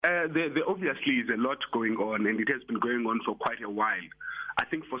There obviously is a lot going on, and it has been going on for quite a while. I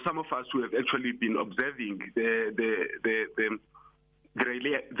think for some of us who have actually been observing the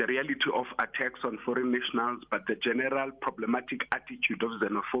reality of attacks on foreign nationals, but the general problematic attitude of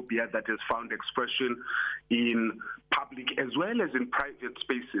xenophobia that has found expression in public as well as in private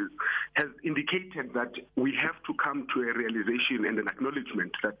spaces has indicated that we have to come to a realization and an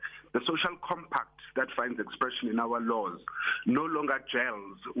acknowledgement that the social compact that finds expression in our laws no longer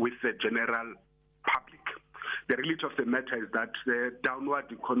gels with the general public. The reality of the matter is that the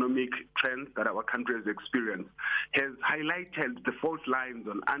downward economic trends that our country has experienced has highlighted the fault lines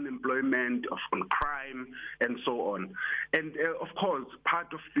on unemployment, on crime, and so on. And of course,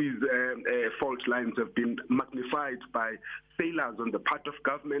 part of these fault lines have been magnified by failures on the part of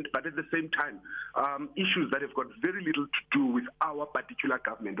government, but at the same time, issues that have got very little to do with our particular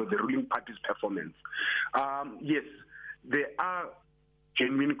government or the ruling party's performance. Yes, there are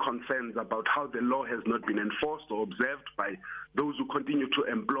genuine concerns about how the law has not been enforced or observed by those who continue to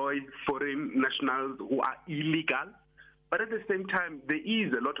employ foreign nationals who are illegal. But at the same time, there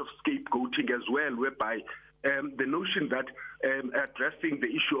is a lot of scapegoating as well, whereby the notion that addressing the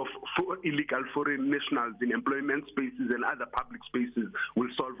issue of illegal foreign nationals in employment spaces and other public spaces will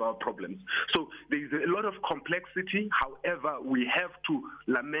solve our problems. So there is a lot of complexity. However, we have to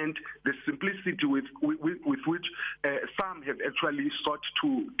lament the simplicity with which some have actually sought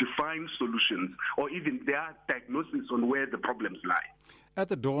to define solutions or even their diagnosis on where the problems lie. At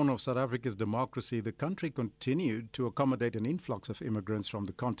the dawn of South Africa's democracy, the country continued to accommodate an influx of immigrants from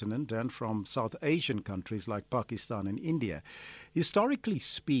the continent and from South Asian countries like Pakistan and India. Historically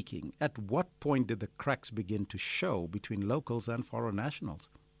speaking, at what point did the cracks begin to show between locals and foreign nationals?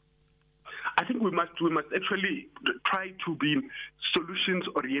 I think we must actually try to be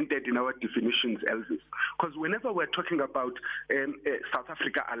solutions-oriented in our definitions, Elvis. Because whenever we're talking about South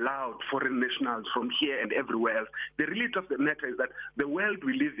Africa allowed foreign nationals from here and everywhere else, the reality of the matter is that the world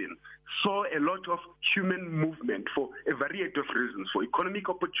we live in saw a lot of human movement for a variety of reasons, for economic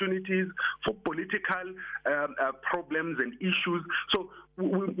opportunities, for political problems and issues. So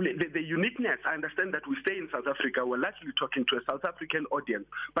the uniqueness, I understand that we stay in South Africa, we're largely talking to a South African audience,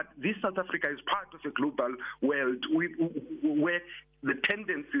 but this South Africa is part of a global world where the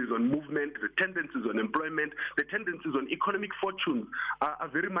tendencies on movement, the tendencies on employment, the tendencies on economic fortunes are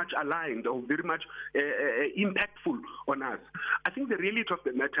very much aligned or very much impactful on us. I think the reality of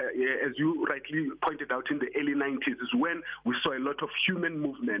the matter, as you rightly pointed out in the early 90s, is when we saw a lot of human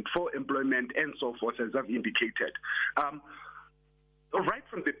movement for employment and so forth, as I've indicated. Right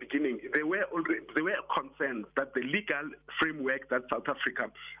from the beginning, there were concerns that the legal framework that South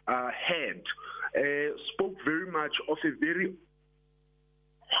Africa had spoke very much of a very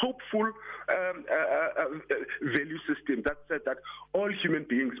hopeful value system that said that all human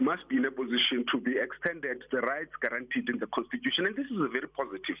beings must be in a position to be extended the rights guaranteed in the Constitution. And this is a very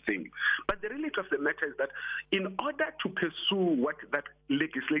positive thing. But the reality of the matter is that in order to pursue what that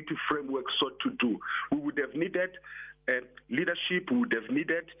legislative framework sought to do, we would have needed leadership, we would have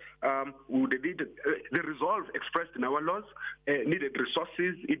needed the resolve expressed in our laws, needed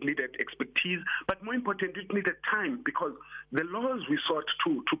resources, it needed expertise, but more importantly, it needed time, because the laws we sought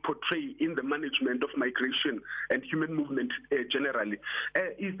to portray in the management of migration and human movement generally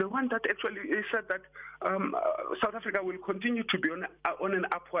is the one that actually said that South Africa will continue to be on an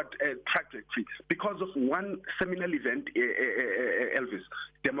upward trajectory because of one seminal event, Elvis,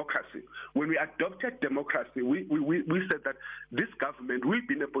 democracy. When we adopted democracy, we said that this government will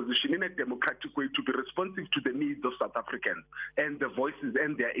be in a position in a democratic way to be responsive to the needs of South Africans and the voices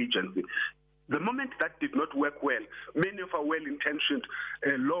and their agency. The moment that did not work well, many of our well-intentioned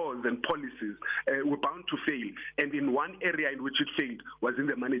laws and policies were bound to fail. And in one area in which it failed was in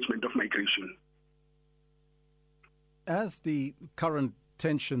the management of migration. As the current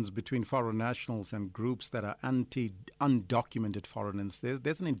tensions between foreign nationals and groups that are undocumented foreigners,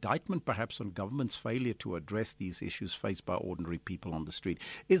 there's an indictment perhaps on government's failure to address these issues faced by ordinary people on the street.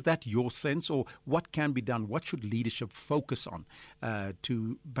 Is that your sense, or what can be done? What should leadership focus on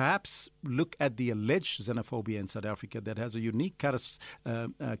to perhaps look at the alleged xenophobia in South Africa that has a unique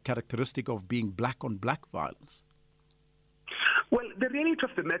characteristic of being black-on-black violence? Well, the reality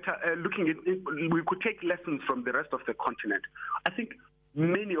of the matter, looking at it, we could take lessons from the rest of the continent. I think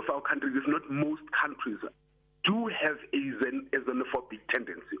many of our countries, if not most countries, do have a xenophobic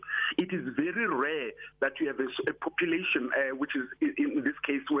tendency. It is very rare that you have a population, which is in this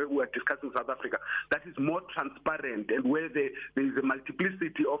case where we are discussing South Africa, that is more transparent and where there is a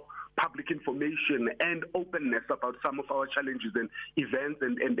multiplicity of public information and openness about some of our challenges and events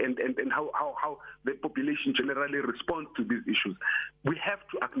and how the population generally responds to these issues. We have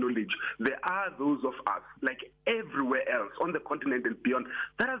to acknowledge there are those of us, like everywhere else on the continent and beyond,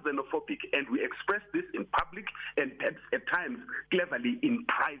 that are xenophobic, and we express this in public and at times cleverly in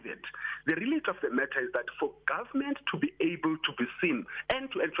private. The reality of the matter is that for government to be able to be seen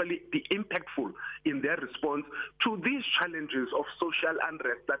and to actually be impactful in their response to these challenges of social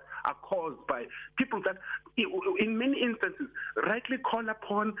unrest that are caused by people that, in many instances, rightly call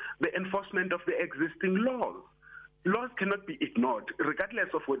upon the enforcement of the existing laws. Laws cannot be ignored, regardless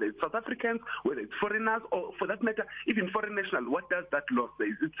of whether it's South Africans, whether it's foreigners, or for that matter, even foreign nationals. What does that law say?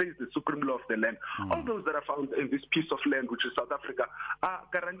 It says the supreme law of the land. All those that are found in this piece of land, which is South Africa, are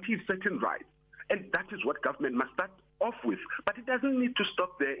guaranteed certain rights. And that is what government must start off with. But it doesn't need to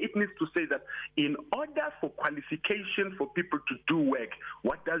stop there. It needs to say that in order for qualification for people to do work,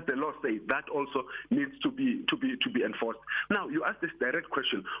 what does the law say? That also needs to be enforced. Now, you ask this direct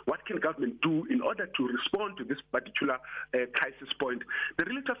question: what can government do in order to respond to this particular crisis point? The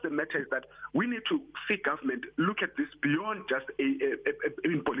reality of the matter is that we need to see government look at this beyond just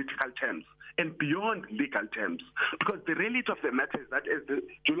in political terms and beyond legal terms, because the reality of the matter is that, as the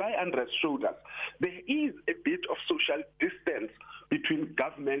July unrest showed us, there is a bit of social distance between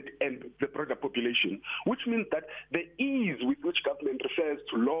government and the broader population, which means that the ease with which government refers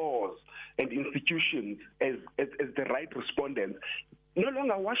to laws and institutions as the right respondents no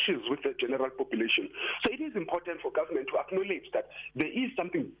longer washes with the general population. So it is important for government to acknowledge that there is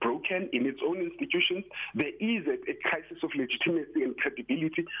something broken in its own institutions. There is a crisis of legitimacy and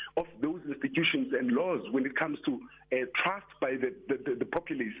credibility of those institutions and laws when it comes to trust by the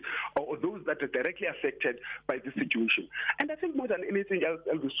populace or those that are directly affected by the situation. And I think more than anything else,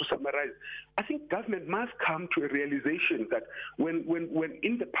 Elvis, to summarize, I think government must come to a realization that when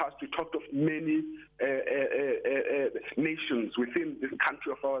in the past we talked of many nations within this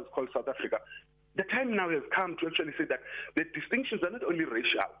country of ours called South Africa, the time now has come to actually say that the distinctions are not only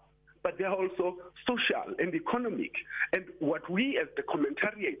racial, but they are also social and economic. And what we as the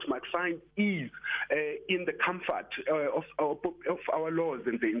commentariat might find is in the comfort of our laws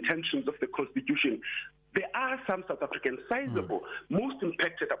and the intentions of the Constitution. There are some South Africans, sizable, most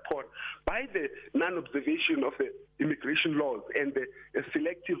impacted upon by the non-observation of the immigration laws and the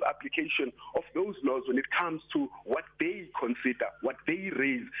selective application of those laws when it comes to what they consider, what they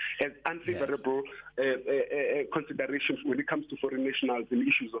raise as unfavorable considerations when it comes to foreign nationals and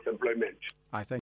issues of employment. I think